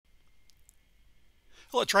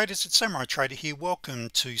Hello traders, it's Samurai Trader here. Welcome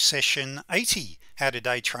to session 80, how to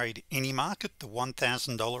day trade any market, the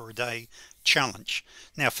 $1,000 a day challenge.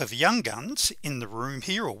 Now for the young guns in the room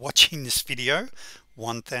here or watching this video,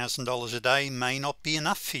 $1,000 a day may not be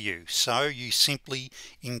enough for you, so you simply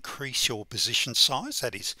increase your position size,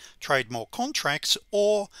 that is trade more contracts,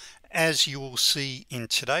 or as you will see in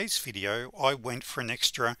today's video, I went for an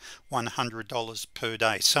extra $100 per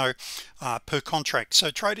day, so per contract. So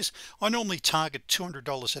traders, I normally target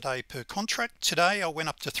 $200 a day per contract. Today I went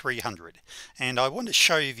up to 300, and I want to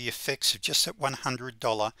show you the effects of just that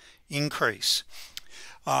 $100 increase.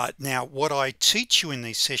 Now what I teach you in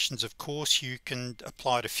these sessions, of course, you can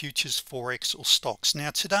apply to futures, forex, or stocks.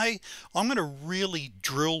 Now today I'm going to really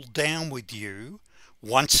drill down with you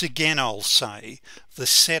once again, I'll say, the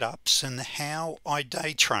setups and how I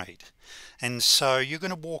day trade. And so you're going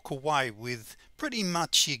to walk away with pretty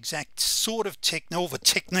much the exact sort of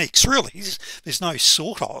techniques, really. There's no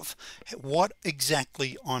sort of, what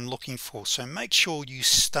exactly I'm looking for. So make sure you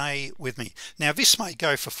stay with me. Now this may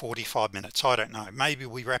go for 45 minutes, I don't know, maybe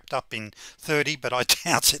we wrapped up in 30, but I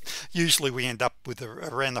doubt it. Usually we end up with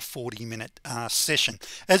around the 40-minute session.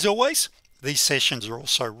 As always, these sessions are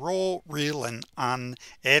also raw, real, and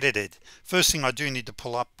unedited. First thing I do need to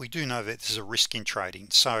pull up, we do know that there's a risk in trading.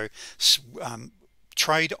 So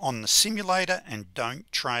trade on the simulator and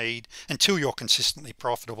don't trade until you're consistently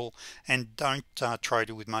profitable, and don't trade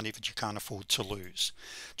with money that you can't afford to lose.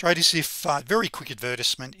 Traders, if very quick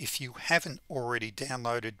advertisement, if you haven't already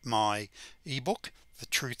downloaded my ebook, The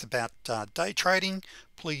Truth About Day Trading,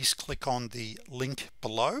 please click on the link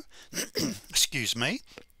below. Excuse me.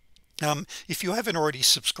 If you haven't already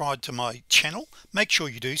subscribed to my channel, make sure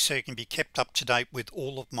you do so you can be kept up to date with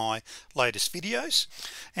all of my latest videos.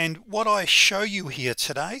 And what I show you here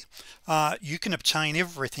today, you can obtain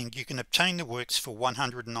everything. You can obtain the works for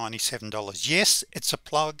 $197. Yes, it's a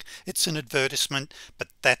plug, it's an advertisement, but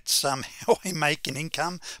that's how I make an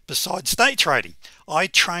income besides day trading. I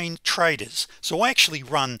train traders, so I actually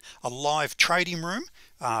run a live trading room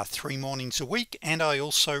 3 mornings a week, and I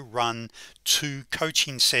also run 2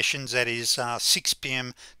 coaching sessions, that is 6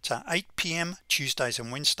 p.m. to 8 p.m. Tuesdays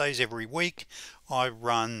and Wednesdays every week. I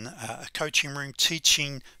run a coaching room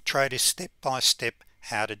teaching traders step by step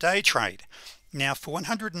how to day trade. Now for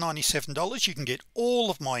 $197 you can get all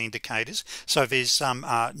of my indicators. So there's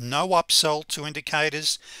no upsell to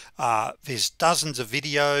indicators, there's dozens of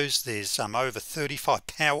videos, there's over 35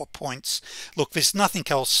 PowerPoints. Look, there's nothing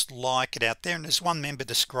else like it out there, and as one member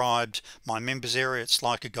described my members area, it's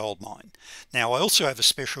like a gold mine. Now I also have a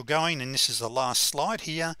special going, and this is the last slide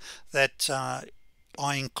here, that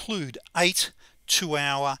I include 8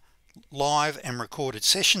 2-hour live and recorded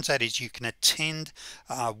sessions. That is, you can attend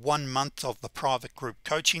 1 month of the private group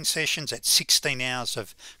coaching sessions at 16 hours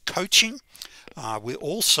of coaching. We're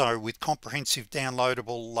also with comprehensive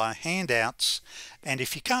downloadable handouts, and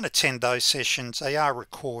if you can't attend those sessions, they are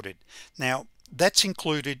recorded. Now that's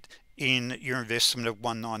included in your investment of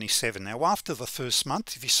 $197. Now after the first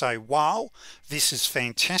month, if you say, wow, this is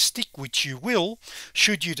fantastic, which you will,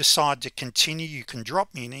 should you decide to continue, you can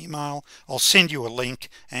drop me an email. I'll send you a link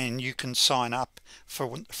and you can sign up for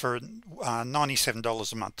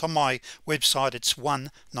 $97 a month. On my website it's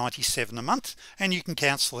 $197 a month, and you can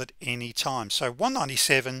cancel it anytime. So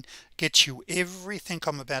 $197 gets you everything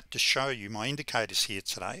I'm about to show you, my indicators here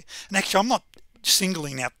today. And actually I'm not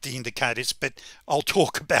singling out the indicators, but I'll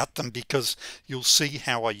talk about them because you'll see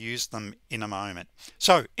how I use them in a moment.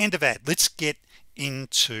 So end of ad, let's get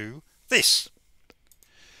into this.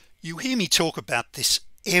 You hear me talk about this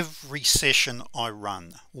every session I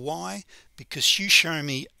run. Why? Because you show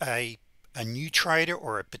me a new trader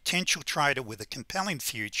or a potential trader with a compelling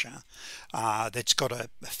future, that's got a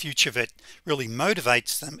future that really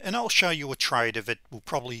motivates them, and I'll show you a trader that will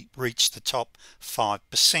probably reach the top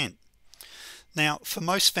 5%. Now for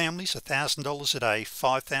most families, $1,000 a day,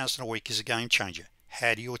 $5,000 a week is a game changer.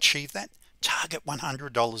 How do you achieve that? Target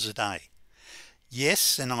 $100 a day.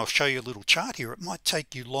 Yes, and I'll show you a little chart here. It might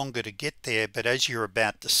take you longer to get there, but as you're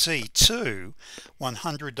about to see too,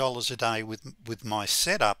 $100 a day with my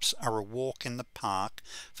setups are a walk in the park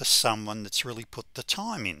for someone that's really put the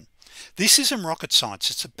time in. This isn't rocket science,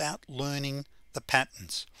 it's about learning the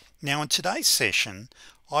patterns. Now in today's session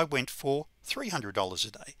I went for $300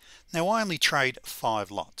 a day. Now I only trade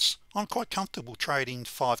 5 lots. I'm quite comfortable trading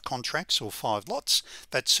 5 contracts or 5 lots.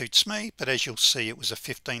 That suits me, but as you'll see, it was a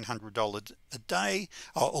 $1,500 a day,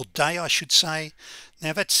 or day I should say.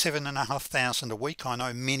 Now that's $7,500 a week. I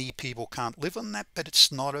know many people can't live on that, but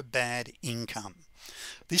it's not a bad income.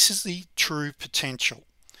 This is the true potential.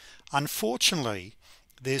 Unfortunately,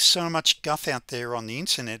 There's so much guff out there on the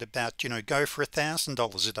internet about, go for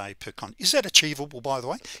 $1,000 a day per con. Is that achievable, by the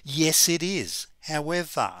way? Yes, it is.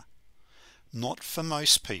 However, not for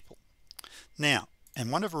most people. Now,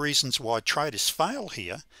 and one of the reasons why traders fail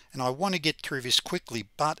here, and I want to get through this quickly,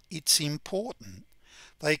 but it's important.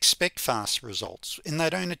 They expect fast results and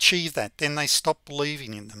they don't achieve that. Then they stop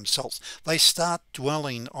believing in themselves. They start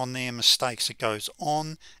dwelling on their mistakes. It goes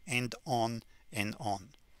on and on and on.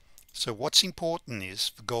 So what's important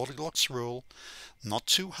is the Goldilocks rule: not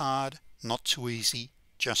too hard, not too easy,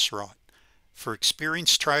 just right. For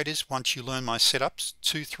experienced traders, once you learn my setups,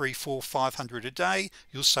 2, 3, 4, 500 a day,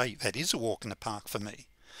 you'll say that is a walk in the park for me.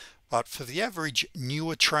 But for the average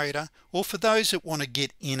newer trader, or for those that want to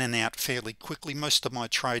get in and out fairly quickly, most of my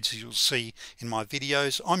trades, as you'll see in my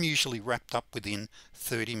videos, I'm usually wrapped up within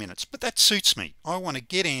 30 minutes. But that suits me. I want to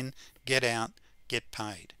get in, get out, get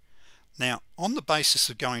paid. Now, on the basis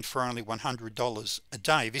of going for only $100 a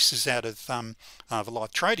day, this is out of the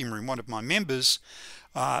live trading room, one of my members,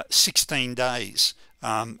 16 days.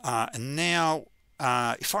 And now,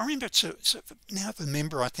 if I remember, now the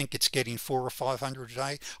member, I think it's getting 400 or 500 a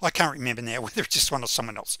day. I can't remember now whether it's just one or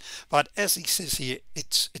someone else. But as he says here,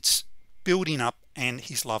 it's building up and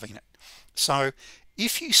he's loving it. So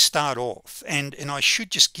if you start off, and I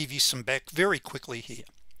should just give you some back very quickly here.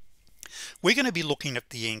 We're going to be looking at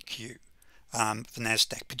the NQ, the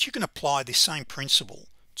NASDAQ, but you can apply the same principle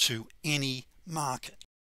to any market.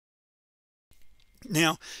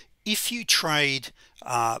 Now, if you trade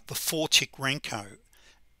the 4-tick Renko,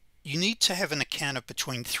 you need to have an account of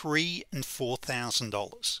between $3,000 and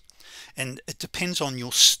 $4,000, and it depends on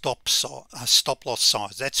your stop loss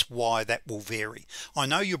size. That's why that will vary. I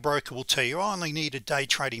know your broker will tell you I only need a day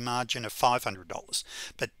trading margin of $500,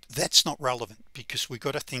 but that's not relevant, because we've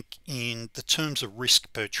got to think in the terms of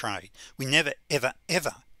risk per trade. We never ever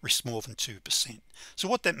risk more than 2%. So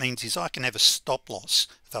what that means is I can have a stop loss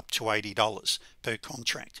of up to $80 per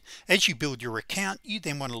contract. As you build your account, you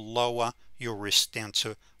then want to lower your risk down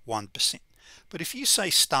to 1%. But if you say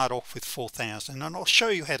start off with $4,000, and I'll show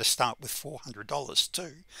you how to start with $400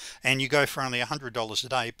 too, and you go for only $100 a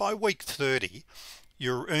day, by week 30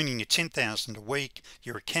 you're earning your $10,000 a week.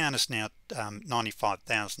 Your account is now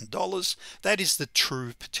 $95,000. That is the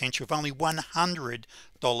true potential of only $100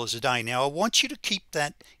 a day. Now I want you to keep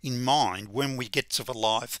that in mind when we get to the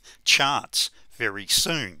live charts very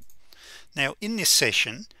soon. Now in this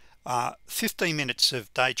session, 15 minutes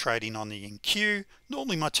of day trading on the NQ.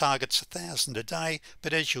 Normally my target's 1,000 a day,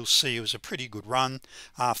 but as you'll see, it was a pretty good run.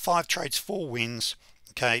 5 trades, 4 wins.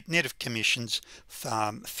 Okay, net of commissions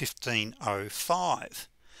 1505.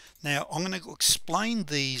 Now I'm going to explain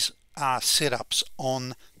these setups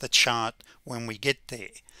on the chart when we get there.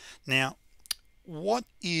 Now what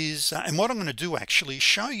I'm going to do actually is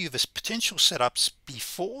show you this potential setups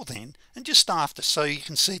before then and just after, so you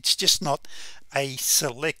can see it's just not a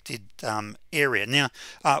selected area. Now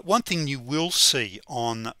one thing you will see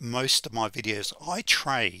on most of my videos, I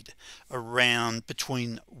trade around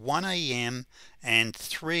between 1 AM and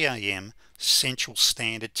 3 AM Central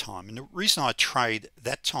Standard Time, and the reason I trade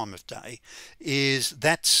that time of day is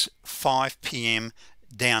that's 5 PM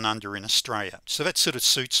down under in Australia, so that sort of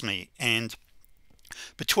suits me. And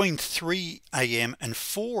between 3 AM and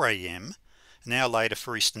 4 AM, an hour later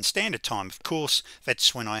for Eastern Standard Time, of course,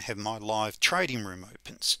 that's when I have my live trading room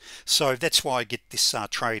opens. So that's why I get this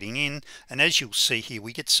trading in, and as you'll see here,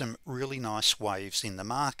 we get some really nice waves in the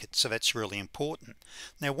market, so that's really important.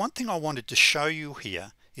 Now one thing I wanted to show you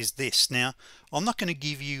here is this. Now I'm not going to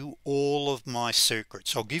give you all of my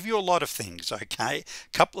secrets. I'll give you a lot of things, okay?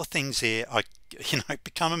 A couple of things here.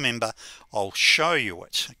 Become a member, I'll show you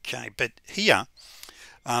it, okay? But here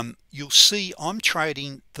you'll see I'm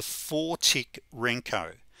trading the 4-tick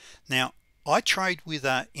Renko. Now I trade with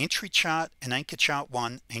an entry chart, an anchor chart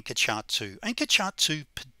 1, anchor chart 2. Anchor chart 2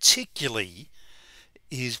 particularly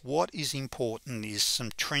is what is important, is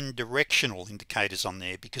some trend directional indicators on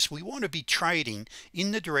there, because we want to be trading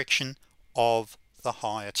in the direction of the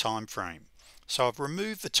higher time frame. So I've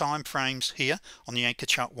removed the time frames here on the anchor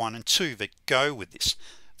chart 1 and 2 that go with this.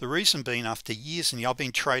 The reason being, after years, and I've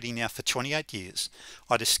been trading now for 28 years,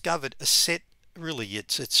 I discovered a set, really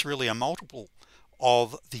it's really a multiple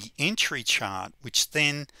of the entry chart, which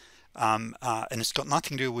then and it's got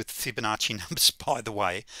nothing to do with Fibonacci numbers, by the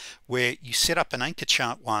way, where you set up an anchor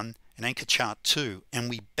chart 1, an anchor chart 2, and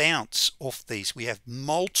we bounce off these. We have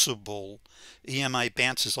multiple EMA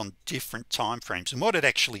bounces on different time frames, and what it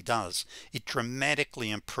actually does, it dramatically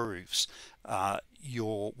improves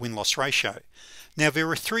your win-loss ratio. Now there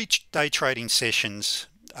are 3 day trading sessions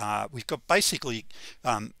we've got basically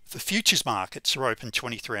the futures markets are open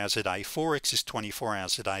 23 hours a day. Forex is 24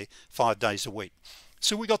 hours a day, 5 days a week.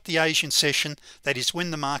 So we got the Asian session, that is when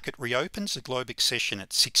the market reopens, the Globex session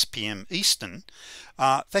at 6 p.m. Eastern.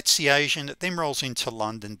 That's the Asian. It then rolls into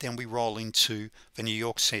London, then we roll into the New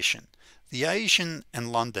York session. The Asian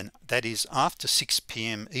and London, that is after 6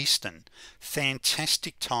 p.m. Eastern,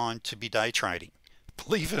 fantastic time to be day trading.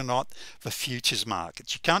 Believe it or not, the futures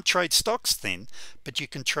markets. You can't trade stocks then, but you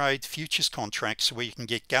can trade futures contracts where you can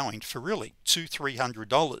get going for really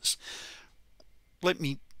 $200–300. Let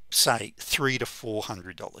me say $300 to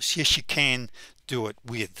 $400. Yes, you can do it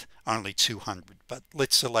with only 200, but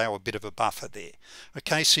let's allow a bit of a buffer there.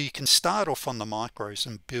 Okay, so you can start off on the micros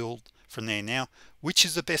and build from there. Now, which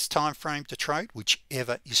is the best time frame to trade?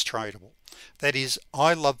 Whichever is tradable. That is,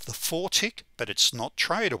 I love the 4 tick, but it's not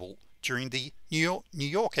tradable during the New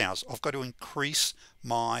York hours. I've got to increase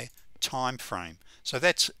my time frame. So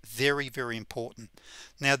that's very, very important.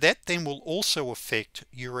 Now that then will also affect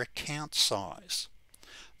your account size.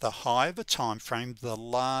 The higher the time frame, the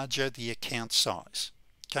larger the account size.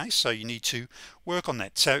 Okay, so you need to work on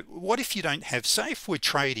that. So what if you don't have, say if we're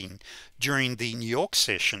trading during the New York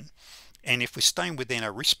session, and if we're staying within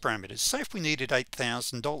our risk parameters, say if we needed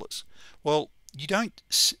 $8,000, well, you don't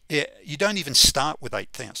even start with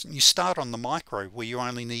 8,000. You start on the micro where you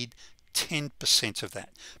only need 10% of that.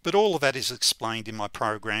 But all of that is explained in my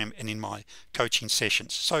program and in my coaching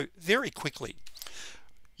sessions. So very quickly,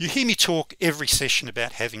 you hear me talk every session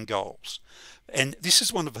about having goals, and this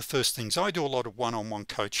is one of the first things. I do a lot of one-on-one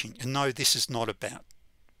coaching, and no, this is not about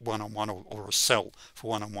one-on-one or a sell for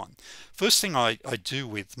one-on-one. First thing I do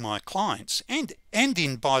with my clients, and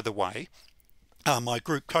in, by the way, my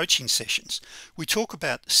group coaching sessions, we talk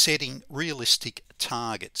about setting realistic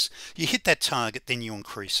targets. You hit that target, then you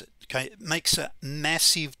increase it. Okay, it makes a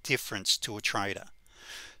massive difference to a trader.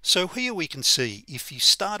 So here we can see if you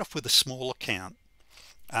start off with a small account,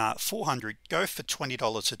 400, go for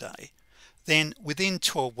 $20 a day, then within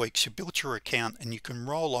 12 weeks you built your account and you can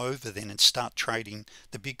roll over then and start trading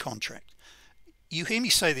the big contract. You hear me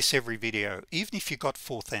say this every video. Even if you got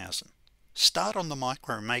 4,000, start on the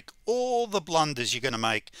micro and make all the blunders you're going to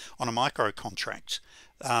make on a micro contract,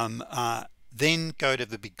 then go to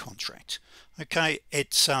the big contract. Okay,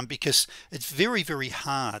 it's because it's very, very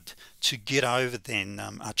hard to get over then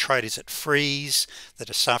traders that freeze, that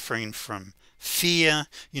are suffering from fear.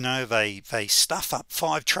 You know, they stuff up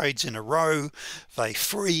 5 trades in a row, they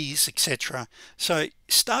freeze, etc. So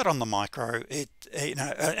start on the micro.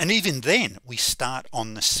 And even then we start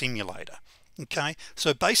on the simulator. Okay,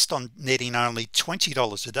 so based on netting only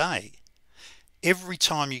 $20 a day, every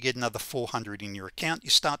time you get another 400 in your account,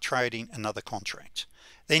 you start trading another contract,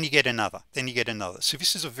 then you get another, then you get another. So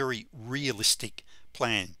this is a very realistic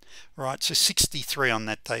plan, right? So 63 on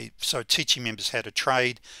that day. So teaching members how to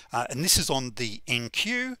trade, and this is on the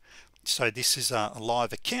NQ. So this is a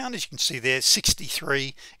live account, as you can see there,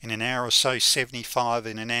 63 in an hour or so, 75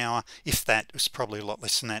 in an hour, if that. It was probably a lot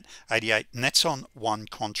less than that, 88, and that's on one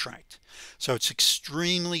contract. So it's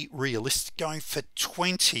extremely realistic, going for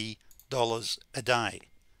 $20 a day.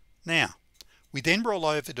 Now we then roll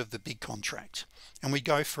over to the big contract and we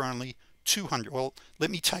go for only 200. Well, let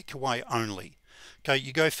me take away only. Okay,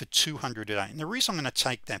 you go for 200 a day. And the reason I'm going to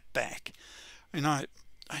take that back, you know,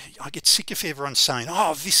 I get sick of everyone saying,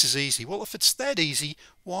 oh, this is easy. Well, if it's that easy,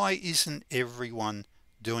 why isn't everyone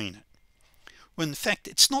doing it? Well, in fact,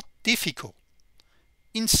 it's not difficult.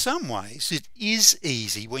 In some ways it is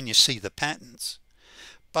easy when you see the patterns,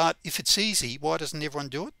 but if it's easy, why doesn't everyone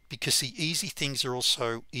do it? Because the easy things are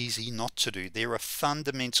also easy not to do. There are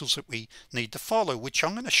fundamentals that we need to follow, which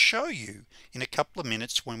I'm going to show you in a couple of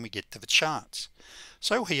minutes when we get to the charts.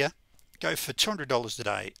 So here, go for $200 a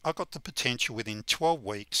day. I got the potential within 12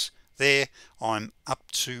 weeks. There I'm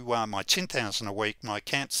up to my 10,000 a week. My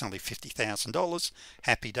account's only $50,000.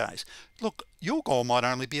 Happy days. Look, your goal might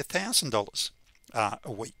only be $1,000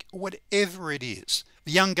 a week, whatever it is.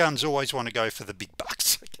 The young guns always want to go for the big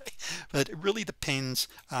bucks, okay? But it really depends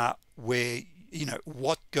where, you know,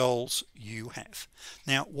 what goals you have.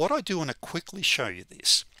 Now what I do want to quickly show you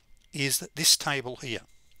this is that this table here.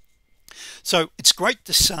 So it's great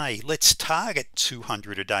to say let's target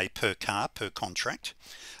 200 a day per car per contract.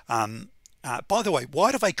 By the way,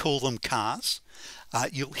 why do they call them cars?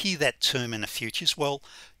 You'll hear that term in the futures. Well,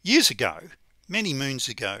 years ago, many moons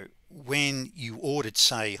ago, when you ordered,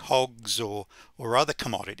 say, hogs or other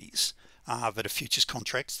commodities that are futures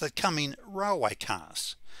contracts, they come in railway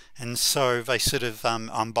cars, and so they sort of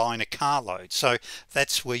I'm buying a carload. So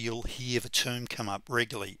that's where you'll hear the term come up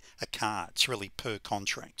regularly, a car. It's really per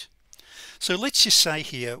contract. So let's just say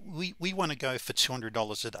here we want to go for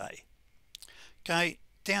 $200 a day. Okay,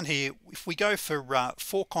 down here if we go for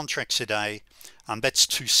 4 contracts a day, that's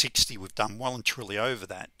 260. We've done well and truly over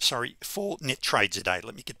that. Sorry, 4 net trades a day,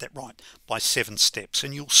 let me get that right, by 7 steps.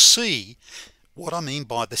 And you'll see what I mean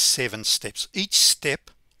by the 7 steps. Each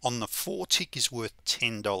step on the 4 tick is worth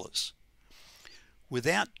 $10.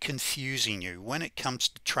 Without confusing you, when it comes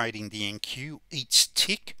to trading the NQ, each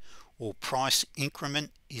tick or price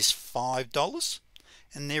increment is $5,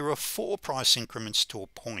 and there are 4 price increments to a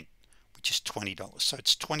point, which is $20. So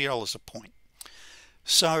it's $20 a point.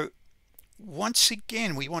 So once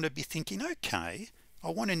again, we want to be thinking, okay, I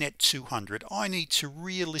want to net 200. I need to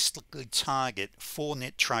realistically target 4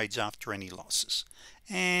 net trades after any losses.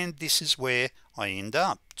 And this is where I end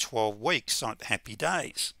up, 12 weeks on happy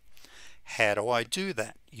days. How do I do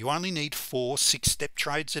that? You only need 4 6-step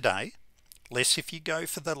trades a day, less if you go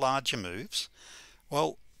for the larger moves.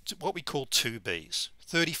 Well, what we call 2Bs,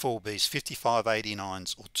 34Bs,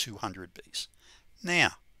 5589s, or 200Bs.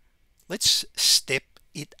 Now, let's step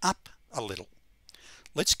it up a little.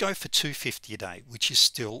 Let's go for 250 a day, which is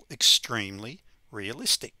still extremely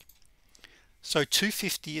realistic. So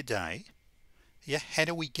 250 a day, yeah, how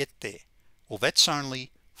do we get there? Well, that's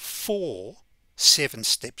only 4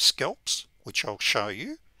 7-step scalps, which I'll show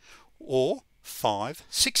you, or 5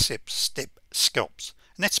 6-step scalps.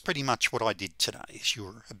 And that's pretty much what I did today, as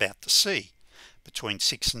you're about to see. Between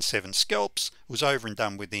 6 and 7 scalps, it was over and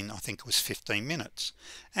done within, I think it was 15 minutes.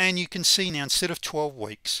 And you can see now, instead of 12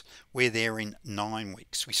 weeks, we're there in 9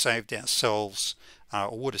 weeks. We saved ourselves,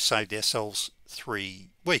 or would have saved ourselves 3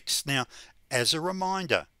 weeks. Now, as a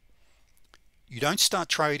reminder, you don't start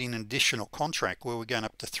trading an additional contract where we're going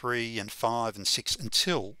up to 3 and 5 and 6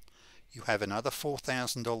 until you have another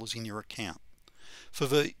 $4,000 in your account. For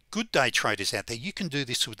the good day traders out there, you can do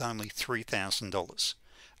this with only $3,000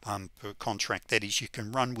 per contract. That is, you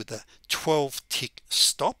can run with a 12-tick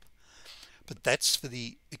stop, but that's for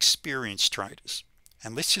the experienced traders.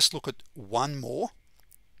 And let's just look at one more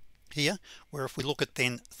here, where if we look at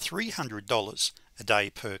then $300 a day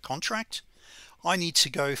per contract, I need to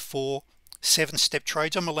go for 7-step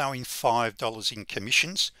trades. I'm allowing $5 in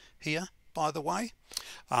commissions here, by the way,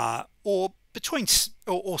 or between 6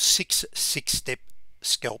 6-step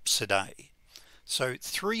scalps a day. So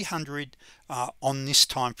 300 on this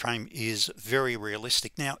time frame is very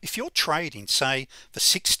realistic. Now, if you're trading, say, the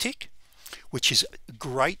 6-tick, which is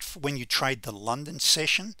great for when you trade the London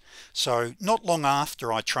session, so not long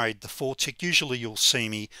after I trade the 4-tick, usually you'll see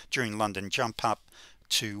me during London jump up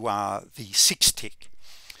to the 6-tick.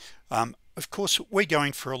 Of course, we're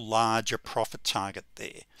going for a larger profit target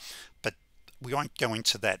there, but we won't go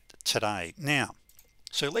into that today. Now,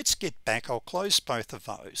 so let's get back. I'll close both of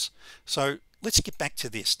those. So let's get back to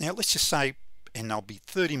this. Now, let's just say, and I'll be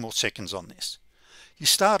 30 more seconds on this. You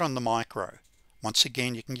start on the micro. Once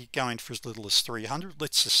again, you can get going for as little as 300.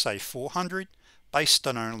 Let's just say 400, based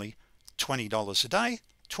on only $20 a day.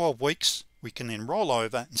 12 weeks, we can then roll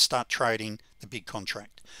over and start trading the big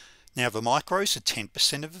contract. Now, the micros are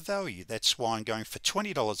 10% of the value. That's why I'm going for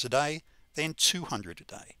 $20 a day, then 200 a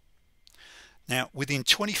day. Now, within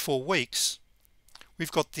 24 weeks,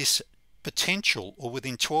 we've got this potential, or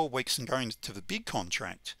within 12 weeks and going to the big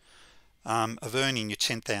contract, of earning your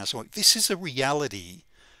 10,000. This is a reality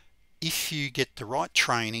if you get the right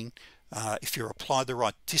training, if you apply the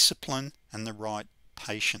right discipline and the right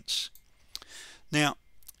patience. Now,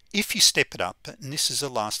 if you step it up, and this is the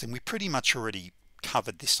last thing, we pretty much already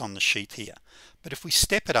covered this on the sheet here, but if we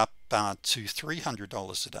step it up to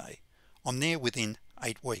 $300 a day, I'm there within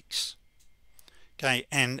 8 weeks. Okay,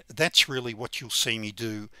 and that's really what you'll see me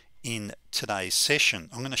do in today's session.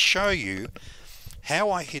 I'm going to show you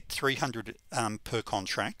how I hit 300 per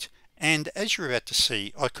contract, and as you're about to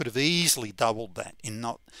see, I could have easily doubled that in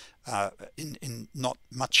not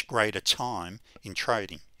much greater time in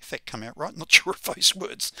trading. If that come out right, not sure if those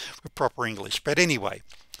words were proper English, but anyway,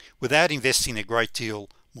 without investing a great deal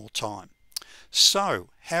more time. So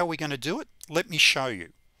how are we going to do it? Let me show you.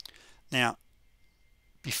 Now,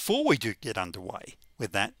 before we do get underway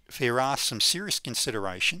with that, there are some serious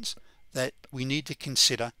considerations that we need to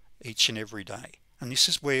consider each and every day, and this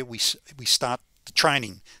is where we start, the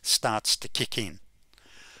training starts to kick in.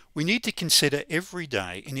 We need to consider every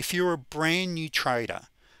day, and if you're a brand new trader,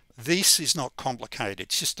 this is not complicated.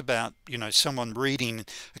 It's just about, you know, someone reading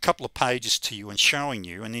a couple of pages to you and showing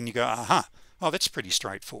you, and then you go, aha, oh, that's pretty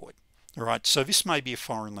straightforward. All right, so this may be a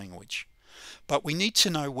foreign language, but we need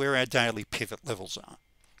to know where our daily pivot levels are.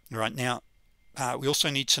 All right, now we also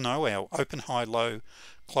need to know our open, high, low,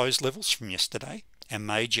 close levels from yesterday. Our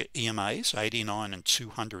major EMAs 89 and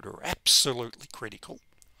 200 are absolutely critical.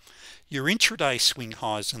 your intraday swing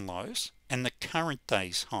highs and lows, and the current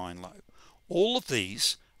day's high and low. All of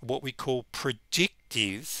these are what we call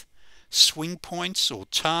predictive swing points or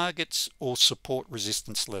targets or support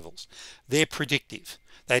resistance levels. They're predictive.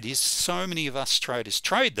 That is, so many of us traders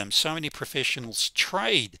trade them, so many professionals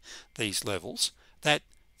trade these levels that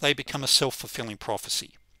they become a self-fulfilling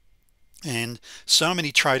prophecy. And so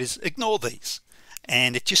many traders ignore these,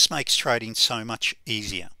 and it just makes trading so much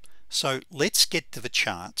easier. So let's get to the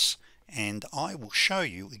charts, and I will show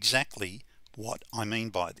you exactly what I mean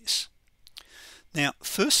by this. Now,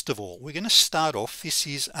 first of all, we're going to start off. This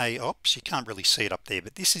is a, oops, you can't really see it up there,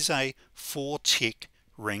 but this is a 4-tick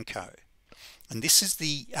Renko. And this is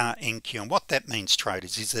the NQ. And what that means,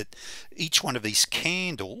 traders, is that each one of these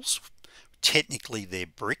candles, technically they're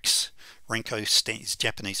bricks, Renko stands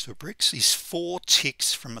Japanese for bricks, is 4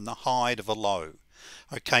 ticks from the high to the low,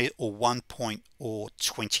 okay, or 1 point or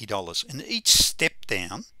 $20. And each step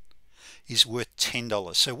down is worth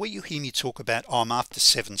 $10. So where you hear me talk about, oh, I'm after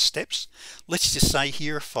 7 steps, let's just say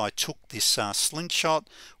here, if I took this slingshot,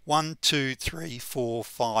 1 2 3 4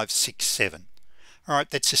 5 6 7, all right,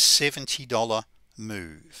 that's a $70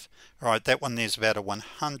 move. All right, that one there's about a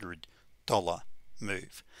 $100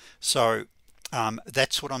 move. So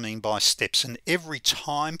that's what I mean by steps, and every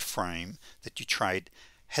time frame that you trade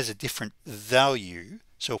has a different value.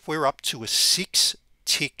 So if we're up to a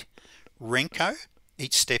 6-tick Renko,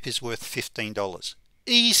 each step is worth $15.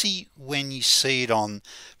 Easy when you see it on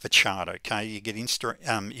the chart, okay? You get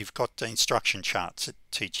you've got the instruction charts that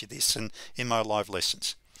teach you this, and in my live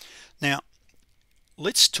lessons. Now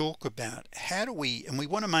let's talk about how do we, and we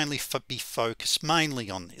want to mainly be focused mainly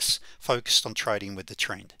on this, focused on trading with the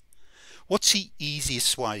trend. What's the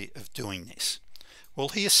easiest way of doing this? Well,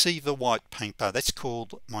 here, see the white paint bar, that's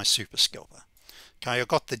called my super scalper. Okay, I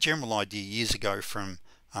got the general idea years ago from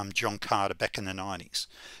John Carter back in the 90s.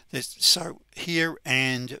 So here,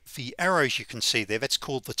 and the arrows you can see there, that's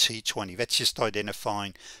called the T20. That's just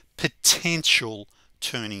identifying potential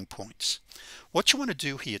turning points. What you want to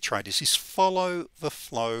do here, traders, is follow the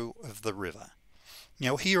flow of the river.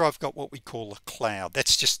 Now here I've got what we call a cloud.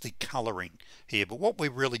 That's just the coloring here, but what we're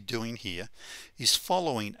really doing here is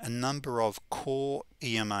following a number of core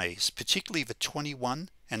EMAs, particularly the 21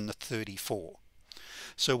 and the 34.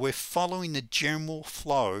 So we're following the general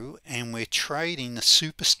flow, and we're trading the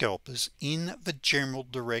super scalpers in the general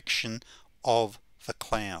direction of the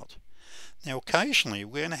cloud. Now occasionally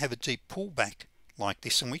we're going to have a deep pullback like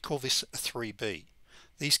this, and we call this a 3B.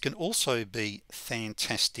 These can also be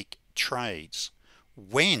fantastic trades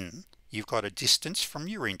when you've got a distance from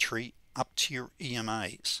your entry up to your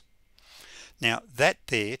EMAs. Now that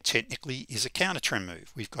there technically is a counter trend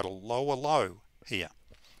move. We've got a lower low here,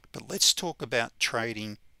 but let's talk about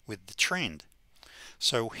trading with the trend.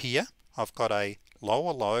 So here I've got a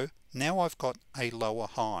lower low, now I've got a lower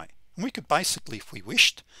high, and we could basically, if we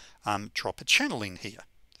wished, drop a channel in here.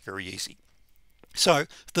 Very easy. So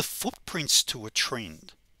the footprints to a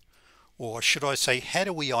trend, or should I say, how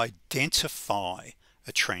do we identify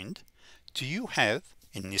a trend? Do you have,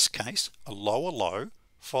 in this case, a lower low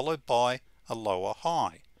followed by a lower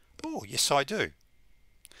high? Oh, yes, I do.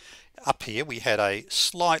 Up here we had a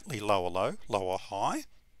slightly lower low, lower high.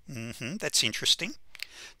 That's interesting.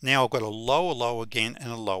 Now I've got a lower low again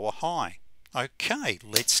and a lower high. Okay,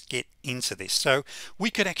 let's get into this. So we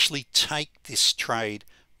could actually take this trade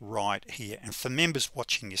right here, and for members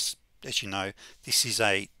watching this, as you know, this is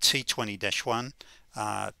a T20-1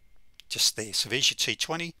 just there. So there's your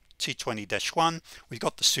T20, T20-1. We've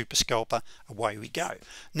got the super scalper, away we go.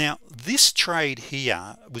 Now this trade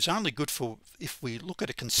here was only good for, if we look at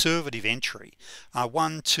a conservative entry,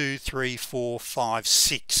 1 2 3 4 5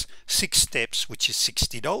 6 steps, which is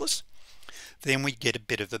 $60. Then we get a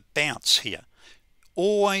bit of a bounce here.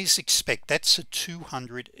 Always expect, that's a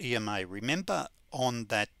 200 EMA. Remember on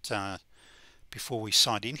that before we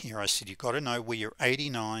signed in here, I said you've got to know where your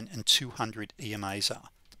 89 and 200 EMAs are.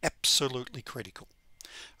 Absolutely critical.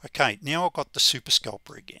 Okay, now I've got the super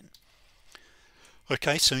scalper again.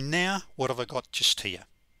 Okay, so now what have I got just here?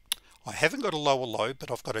 I haven't got a lower low,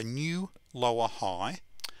 but I've got a new lower high.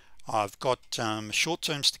 I've got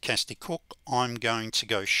short-term stochastic hook. I'm going to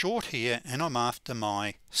go short here, and I'm after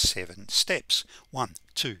my 7 steps. 1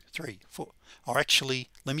 2 3 4, or actually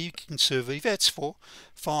let me be conservative, that's 4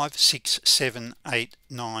 5 6 7 8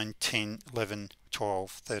 9 10 11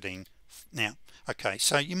 12 13. Now okay,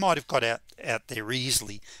 so you might have got out there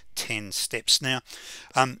easily 10 steps. Now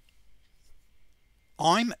I'm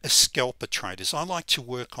a scalper trader, so I like to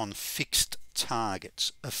work on fixed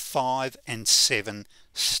targets of 5 and 7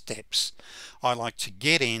 steps. I like to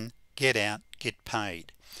get in, get out, get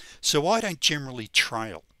paid. So I don't generally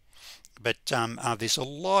trail. but there's a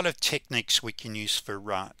lot of techniques we can use for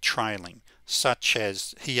trailing, such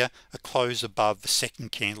as here a close above the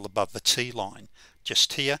second candle above the T line.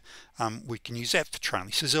 Just here we can use that for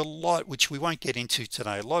trailing. So there's a lot which we won't get into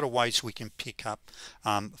today, a lot of ways we can pick up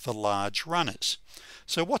for large runners.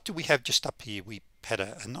 So what do we have just up here? We had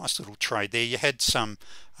a nice little trade there. You had some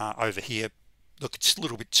over here. Look, it's a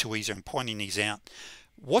little bit too easy. I'm pointing these out.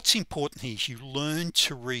 What's important here is you learn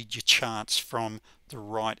to read your charts from the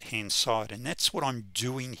right hand side, and that's what I'm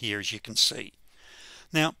doing here, as you can see.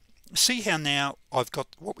 Now see how now I've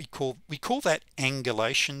got what we call that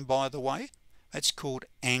angulation, by the way. That's called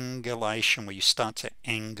angulation, where you start to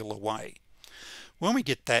angle away. When we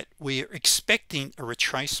get that, we're expecting a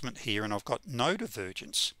retracement here, and I've got no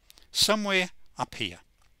divergence somewhere up here.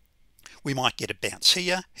 We might get a bounce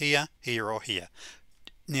here, here, here, or here.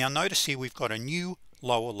 Now notice here we've got a new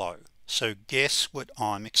lower low. So guess what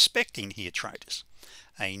I'm expecting here, traders?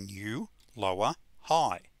 A new lower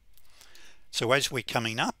high. So as we're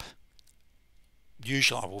coming up,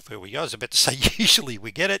 usually, well, there we go, I was about to say usually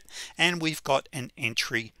we get it, and we've got an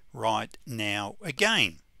entry right now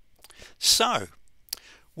again. So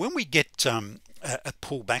when we get a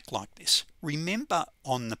pullback like this, remember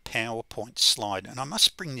on the PowerPoint slide, and I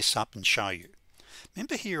must bring this up and show you,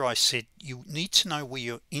 remember here I said you need to know where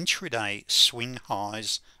your intraday swing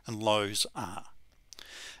highs and lows are,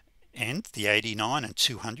 and the 89 and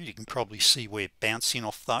 200, you can probably see we're bouncing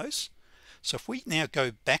off those. So if we now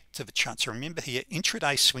go back to the charts, remember here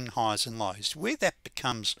intraday swing highs and lows, where that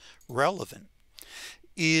becomes relevant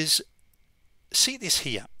is, see this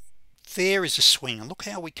here, there is a swing, and look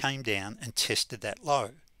how we came down and tested that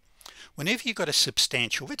low. Whenever you've got a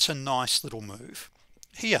substantial, it's a nice little move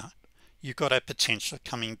here, you've got a potential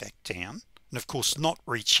coming back down, and of course not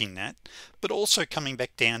reaching that, but also coming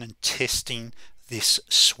back down and testing this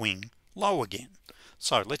swing low again.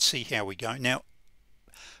 So let's see how we go. Now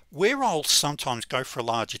where I'll sometimes go for a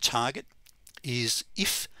larger target is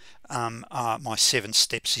if my 7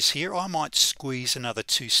 steps is here, I might squeeze another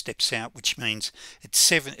 2 steps out, which means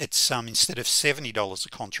it's instead of $70 a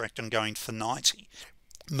contract, I'm going for 90,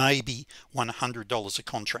 maybe $100 a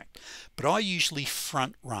contract. But I usually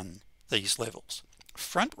front run these levels.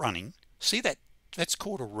 Front running, see that's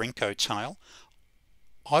called a Renko tail.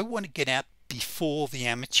 I want to get out before the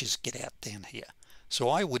amateurs get out down here. So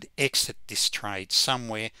I would exit this trade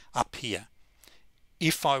somewhere up here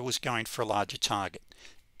if I was going for a larger target.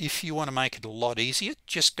 If you want to make it a lot easier,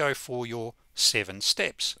 just go for your 7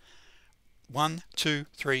 steps. 1, 2,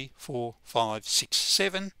 3, 4, 5, 6,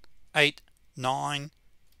 7, 8, 9.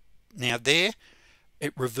 Now there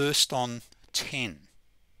it reversed on 10.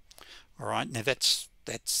 All right, now that's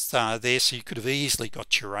there, so you could have easily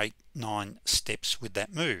got your 8, 9 steps with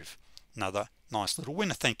that move. Another nice little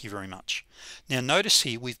winner, thank you very much. Now notice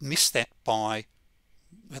here we've missed that by,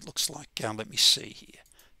 it looks like, let me see here,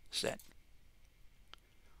 is that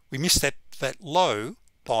we missed that low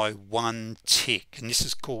by 1 tick, and this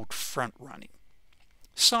is called front running.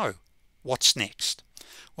 So what's next?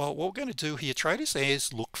 Well, what we're going to do here, traders,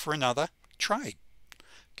 is look for another trade.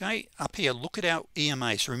 Okay, up here, look at our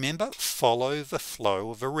EMAs. Remember, follow the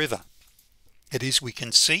flow of a river. It is, we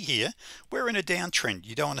can see here, we're in a downtrend.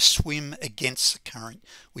 You don't want to swim against the current,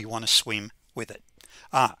 we want to swim with it.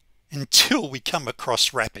 Until we come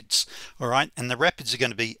across rapids, all right, and the rapids are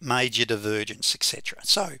going to be major divergence, etc.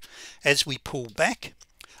 So as we pull back,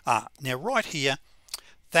 now right here,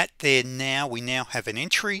 that there, now we now have an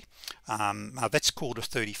entry, that's called a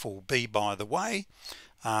 34B, by the way.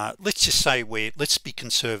 Let's just say let's be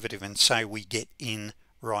conservative and say we get in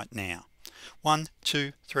right now. 1,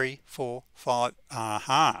 2, 3, 4, 5.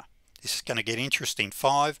 This is going to get interesting.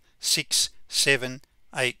 5, 6, 7,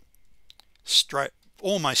 8, straight,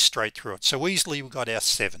 almost straight through it. So easily we got our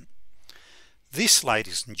 7. This,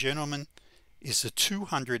 ladies and gentlemen, is the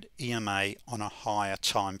 200 EMA on a higher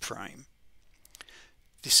time frame.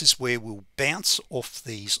 This is where we'll bounce off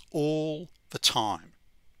these all the time.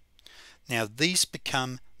 Now these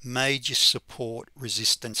become major support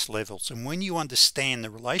resistance levels, and when you understand the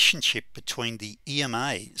relationship between the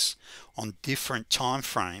EMAs on different time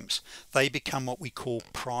frames, they become what we call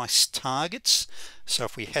price targets. So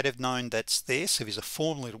if we had have known that's there, so there's a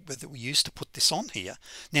formula that we use to put this on here.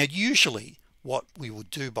 Now usually what we would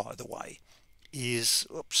do, by the way, is,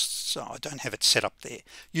 oops, so I don't have it set up there.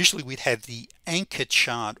 Usually we'd have the anchor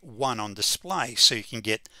chart 1 on display so you can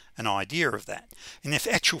get an idea of that. And if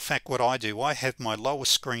actual fact what I do, I have my lower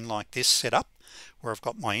screen like this set up where I've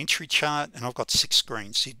got my entry chart and I've got 6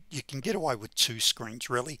 screens. You can get away with 2 screens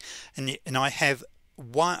really, and I have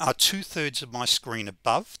 2/3 of my screen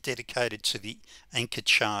above dedicated to the anchor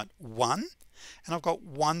chart 1, and I've got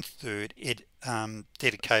 1/3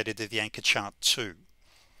 dedicated to the anchor chart 2.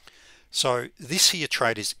 So this here,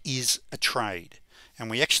 traders, is a trade, and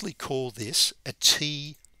we actually call this a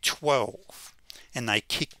T12, and they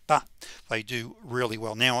kick butt. They do really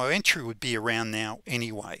well. Now our entry would be around now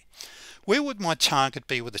anyway. Where would my target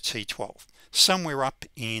be with a T12? Somewhere up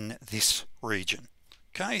in this region.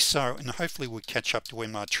 Okay, so, and hopefully we'll catch up to where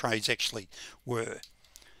my trades actually were.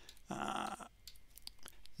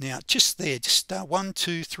 Now just there, just 1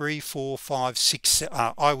 2 3 4 5 6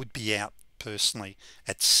 I would be out personally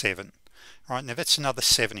at 7. All right, now that's another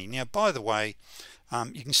 70. Now by the way,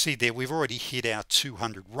 you can see there we've already hit our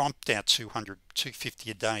 200, romped our 200,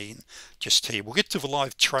 250 a day in just here. We'll get to the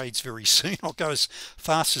live trades very soon. I'll go as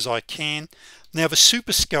fast as I can. Now the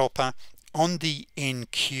super scalper on the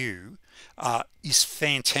NQ is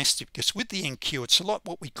fantastic, because with the NQ it's a lot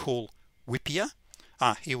what we call whippier.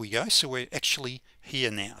 Here we go, so we're actually here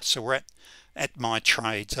now, so we're at my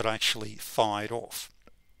trades that I actually fired off.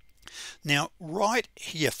 Now right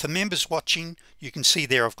here for members watching, you can see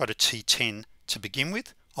there I've got a T10 to begin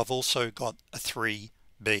with. I've also got a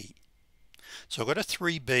 3B, so I've got a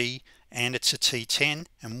 3B and it's a T10,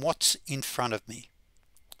 and what's in front of me?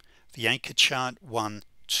 The anchor chart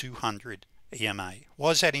 200 EMA.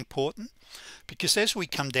 Why is that important? Because as we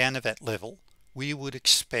come down to that level, we would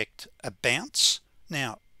expect a bounce.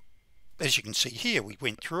 Now as you can see here, we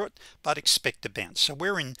went through it, but expect a bounce. So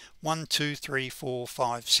we're in 1 2 3 4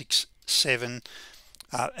 5 6 7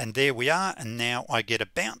 and there we are, and now I get a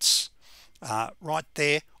bounce right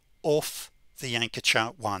there off the anchor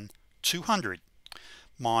chart 200.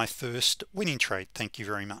 My first winning trade. Thank you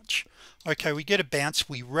very much. Okay, we get a bounce,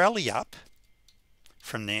 we rally up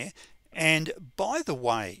from there, and by the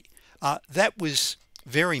way, that was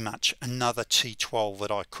very much another T12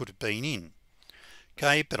 that I could have been in.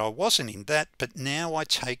 Okay, but I wasn't in that, but now I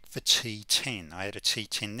take the T10. I had a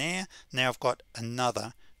T10 there, now I've got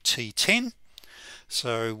another T10.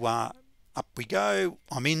 So up we go.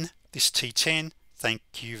 I'm in this T10, thank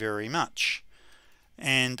you very much,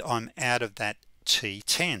 and I'm out of that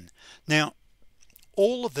T10. Now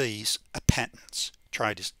all of these are patterns,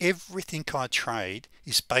 traders. Everything I trade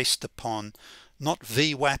is based upon not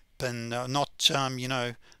VWAP and not you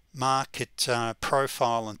know, market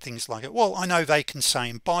profile and things like it. Well, I know they can say,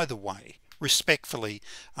 and by the way, respectfully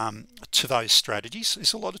to those strategies,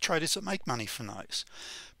 there's a lot of traders that make money from those,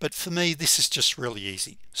 but for me this is just really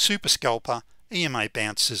easy. Super scalper, EMA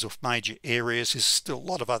bounces off major areas. There's still a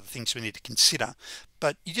lot of other things we need to consider,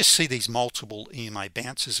 but you just see these multiple EMA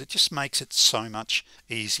bounces, it just makes it so much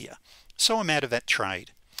easier. So I'm out of that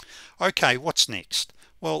trade. Okay, what's next?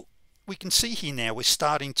 Well, we can see here now we're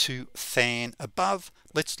starting to fan above.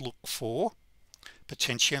 Let's look for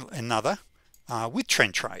potential another with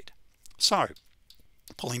trend trade. So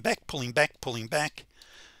pulling back, pulling back, pulling back,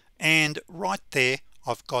 and right there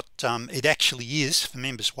I've got it actually is, for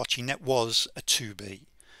members watching, that was a 2B.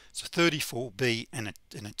 So 34B and a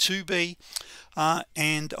 2B,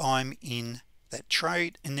 and I'm in that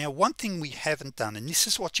trade. And now one thing we haven't done, and this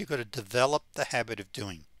is what you've got to develop the habit of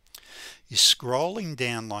doing, is scrolling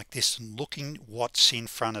down like this and looking what's in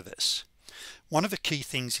front of us. One of the key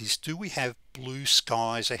things is, do we have blue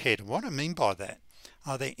skies ahead? And what I mean by that,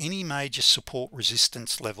 are there any major support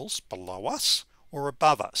resistance levels below us or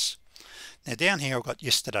above us? Now down here I've got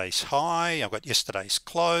yesterday's high, I've got yesterday's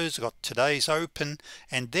close, I've got today's open,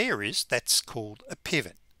 and that's called a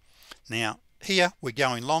pivot. Now here we're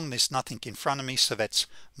going long, there's nothing in front of me, so that's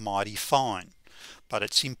mighty fine. But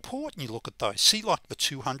it's important you look at those. See, like the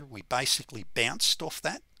 200, we basically bounced off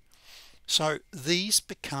that. So these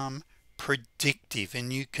become predictive,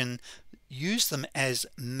 and you can use them as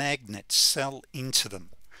magnets, sell into them.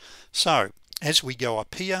 So as we go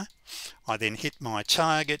up here, I then hit my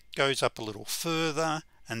target, goes up a little further,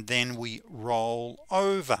 and then we roll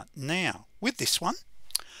over. Now with this one,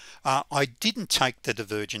 I didn't take the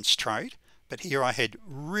divergence trade, but here I had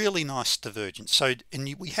really nice divergence. So,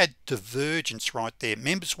 and we had divergence right there.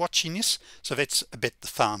 Members watching this, so that's a bet the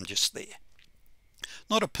farm just there.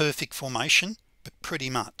 Not a perfect formation, but pretty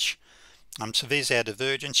much. So there's our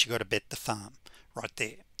divergence. You got to bet the farm right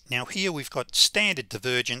there. Now here we've got standard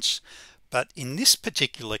divergence, but in this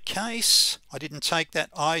particular case I didn't take that.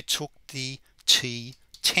 I took the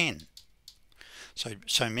T10.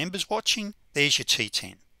 So members watching, there's your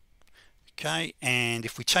T10. Okay, and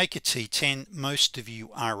if we take a T10, most of you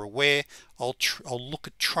are aware, I'll look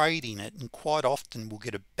at trading it, and quite often we'll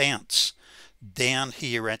get a bounce down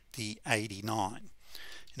here at the 89.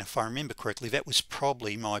 And if I remember correctly, that was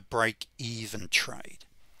probably my break-even trade.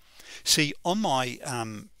 See, on my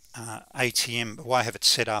ATM, the way I have it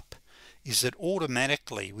set up is that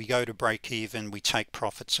automatically we go to break even, we take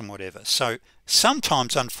profits and whatever. So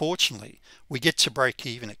sometimes, unfortunately, we get to break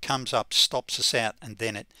even, it comes up, stops us out, and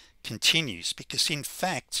then it continues, because in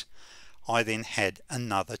fact I then had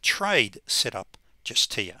another trade set up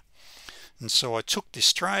just here. And so I took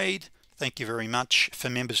this trade. Thank you very much for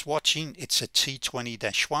members watching. It's a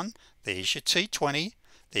T20-1. There's your T20,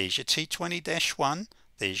 there's your T20-1,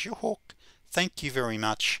 there's your hook. Thank you very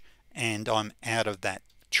much, and I'm out of that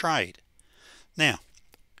trade. Now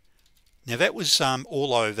that was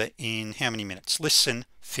all over in how many minutes? Less than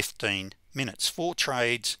 15 minutes. 5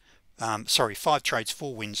 trades,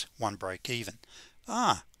 4 wins, 1 break even.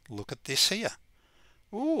 Look at this here.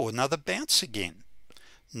 Oh, another bounce again.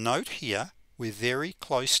 Note here, we're very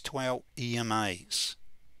close to our EMAs.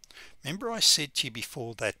 Remember I said to you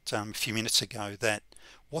before that a few minutes ago that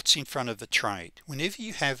what's in front of a trade, whenever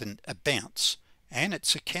you have a bounce and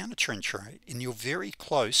it's a counter trend trade and you're very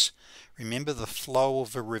close, remember the flow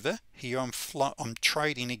of a river here. I'm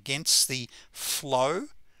trading against the flow.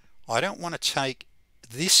 I don't want to take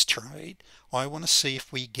this trade. I want to see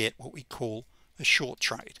if we get what we call a short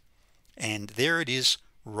trade, and there it is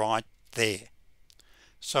right there.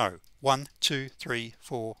 So 1 2 3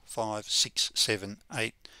 4 5 6 7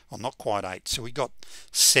 8, well, not quite 8, so we got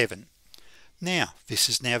 7. Now this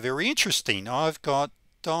is now very interesting. I've got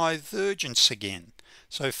divergence again.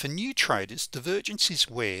 So for new traders, divergence is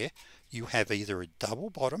where you have either a double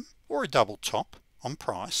bottom or a double top on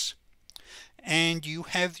price, and you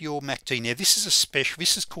have your MACD. Now this is a special,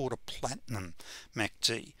 this is called a platinum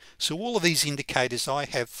MACD. So all of these indicators I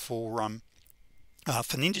have for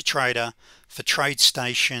NinjaTrader, for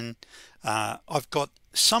TradeStation, I've got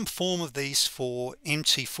some form of these for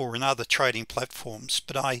MT4 and other trading platforms,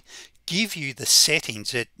 but I give you the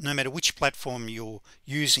settings that no matter which platform you're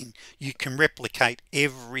using, you can replicate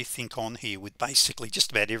everything on here. With basically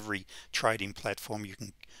just about every trading platform you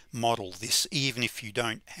can model this, even if you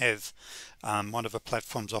don't have one of the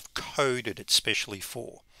platforms I've coded it specially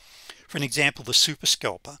for. For an example, the Super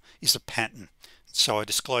Scalper is a pattern, so I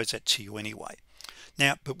disclose that to you anyway.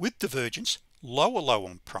 Now, but with divergence, lower low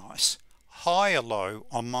on price, higher low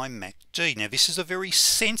on my MACD. Now this is a very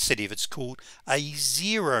sensitive, it's called a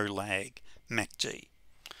zero lag MACD.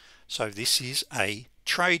 So this is a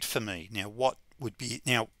trade for me. Now what would be,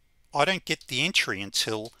 now I don't get the entry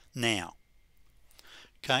until now.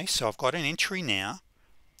 Okay, so I've got an entry now.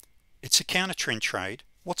 It's a counter trend trade.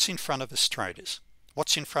 What's in front of us, traders?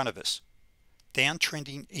 What's in front of us?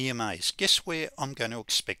 Downtrending EMAs. Guess where I'm going to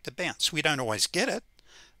expect a bounce? We don't always get it,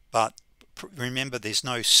 but remember, there's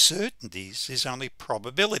no certainties, there's only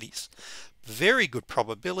probabilities. Very good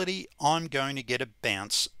probability I'm going to get a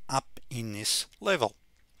bounce up in this level,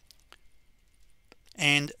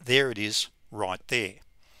 and there it is right there.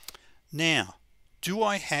 Now, do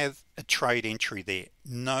I have a trade entry there?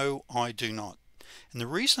 No, I do not. And the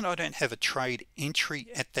reason I don't have a trade entry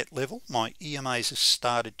at that level, my EMAs have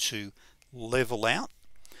started to level out,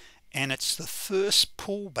 and it's the first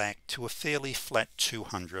pullback to a fairly flat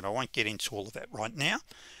 200. I won't get into all of that right now.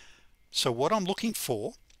 So what I'm looking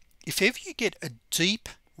for, if ever you get a deep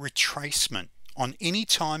retracement on any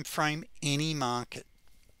time frame, any market,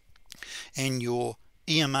 and your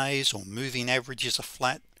EMAs or moving averages are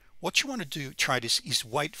flat, what you want to do, traders, is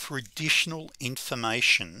wait for additional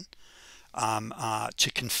information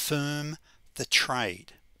to confirm the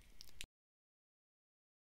trade.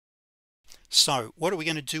 So what are we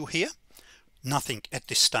going to do here? Nothing at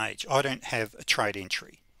this stage. I don't have a trade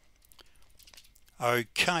entry.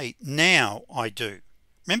 Okay, now I do.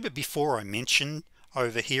 Remember before I mentioned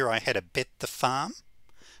over here I had a bet the farm?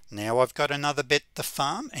 Now I've got another bet the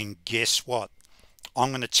farm, and guess what? I'm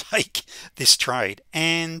going to take this trade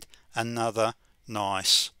and another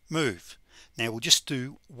nice move. Now we'll just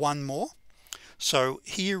do one more. So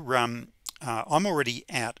here I'm already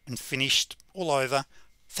out and finished all over.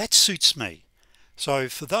 That suits me. So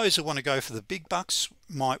for those who want to go for the big bucks,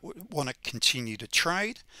 might want to continue to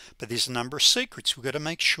trade, but there's a number of secrets. We've got to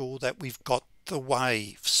make sure that we've got the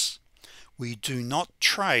waves. We do not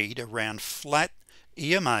trade around flat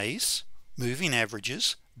EMAs, moving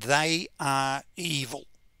averages. They are evil.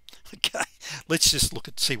 Okay, let's just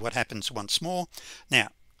see what happens once more. Now,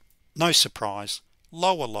 no surprise,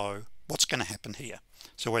 lower low. What's going to happen here?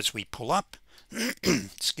 So as we pull up,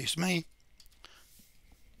 excuse me,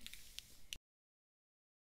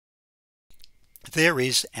 there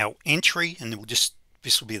is our entry, and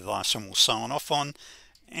this will be the last one we'll sign off on,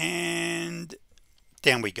 and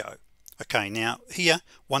down we go. Okay, now here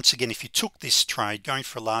once again, if you took this trade going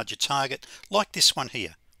for a larger target like this one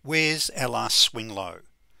here, where's our last swing low?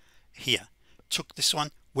 Here, took this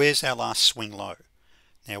one, where's our last swing low?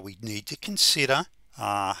 Now we need to consider,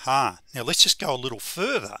 now let's just go a little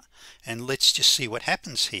further and let's just see what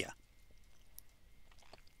happens here.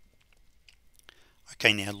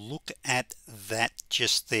 Okay, now look at that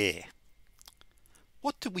just there.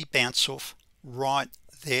 What did we bounce off right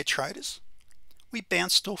there, traders? We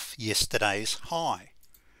bounced off yesterday's high.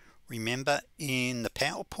 Remember, in the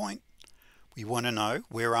PowerPoint, we want to know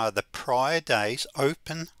where are the prior days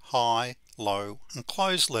open, high, low, and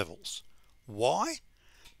close levels. Why?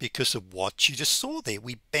 Because of what you just saw there.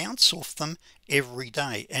 We bounce off them every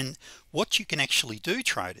day. And what you can actually do,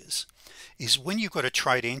 traders, is when you've got a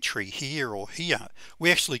trade entry here or here,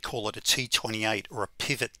 we actually call it a T28 or a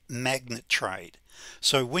pivot magnet trade.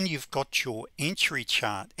 So when you've got your entry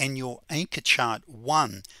chart and your anchor chart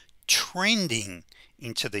 1 trending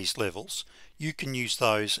into these levels, you can use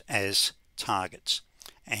those as targets.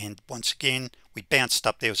 And once again, we bounced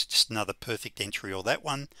up. There was just another perfect entry, or that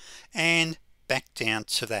one, and back down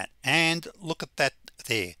to that. And look at that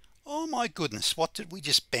there. Oh my goodness, what did we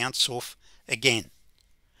just bounce off again?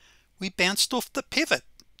 We bounced off the pivot.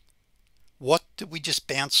 What did we just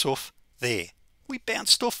bounce off there? We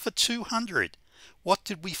bounced off for 200. What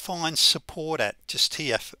did we find support at just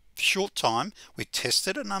here? For a short time, we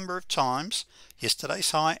tested a number of times,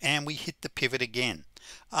 yesterday's high, and we hit the pivot again.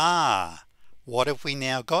 What have we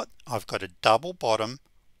now got? I've got a double bottom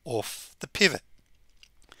off the pivot.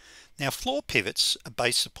 Now floor pivots are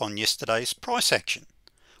based upon yesterday's price action.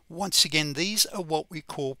 Once again, these are what we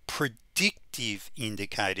call predictive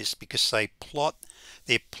indicators because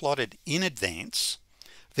they're plotted in advance.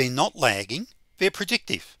 They're not lagging, they're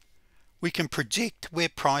predictive. We can predict where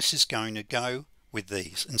price is going to go with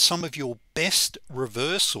these, and some of your best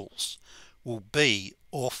reversals will be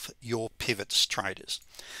off your pivots, traders.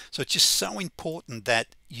 So it's just so important that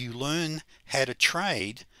you learn how to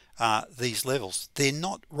trade these levels. They're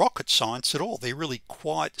not rocket science at all. They're really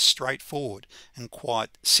quite straightforward and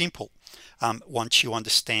quite simple once you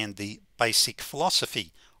understand the basic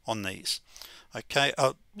philosophy on these. Okay,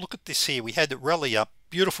 look at this here. We had the rally up,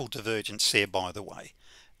 beautiful divergence there, by the way.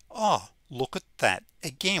 Look at that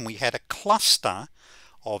again. We had a cluster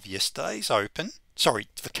of yesterday's open,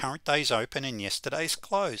 the current day's open and yesterday's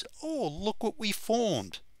close. Look what we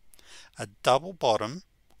formed, a double bottom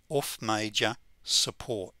off major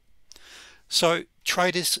support. So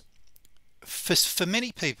traders, for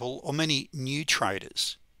many people or many new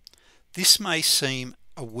traders, this may seem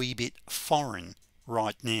a wee bit foreign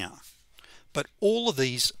right now, but all of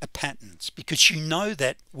these are patterns, because you know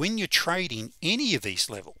that when you're trading any of these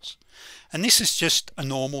levels, and this is just a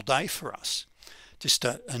normal day for us, just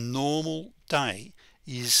a normal day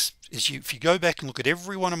is if you go back and look at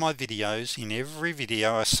every one of my videos, in every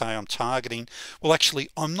video I say I'm targeting, well actually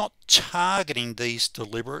I'm not targeting these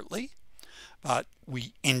deliberately, but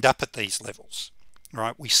we end up at these levels,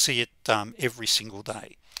 right? We see it every single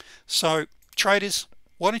day. So traders,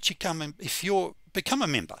 why don't you come and become a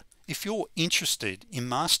member. If you're interested in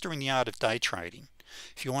mastering the art of day trading,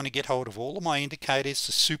 if you want to get hold of all of my indicators,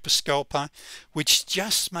 the super scalper, which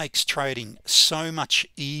just makes trading so much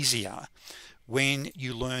easier when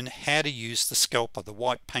you learn how to use the scalper, the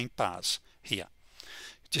white paint bars here.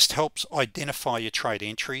 It just helps identify your trade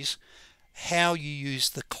entries, how you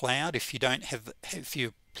use the cloud if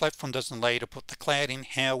your platform doesn't allow you to put the cloud in,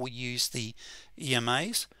 how we use the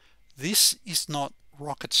EMAs. This is not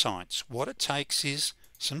rocket science. What it takes is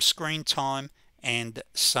some screen time and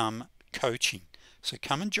some coaching. So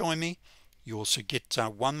come and join me. You also get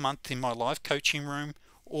 1 month in my live coaching room,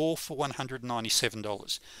 all for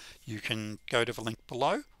 $197. You can go to the link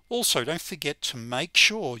below. Also, don't forget to make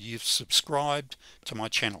sure you've subscribed to my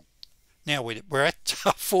channel. Now we're at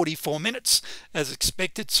 44 minutes as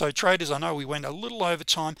expected. So traders, I know we went a little over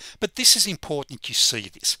time, but this is important you see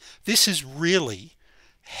this. This is really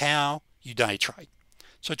how you day trade.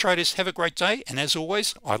 So traders, have a great day, and as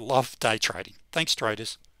always, I love day trading. Thanks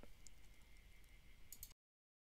traders.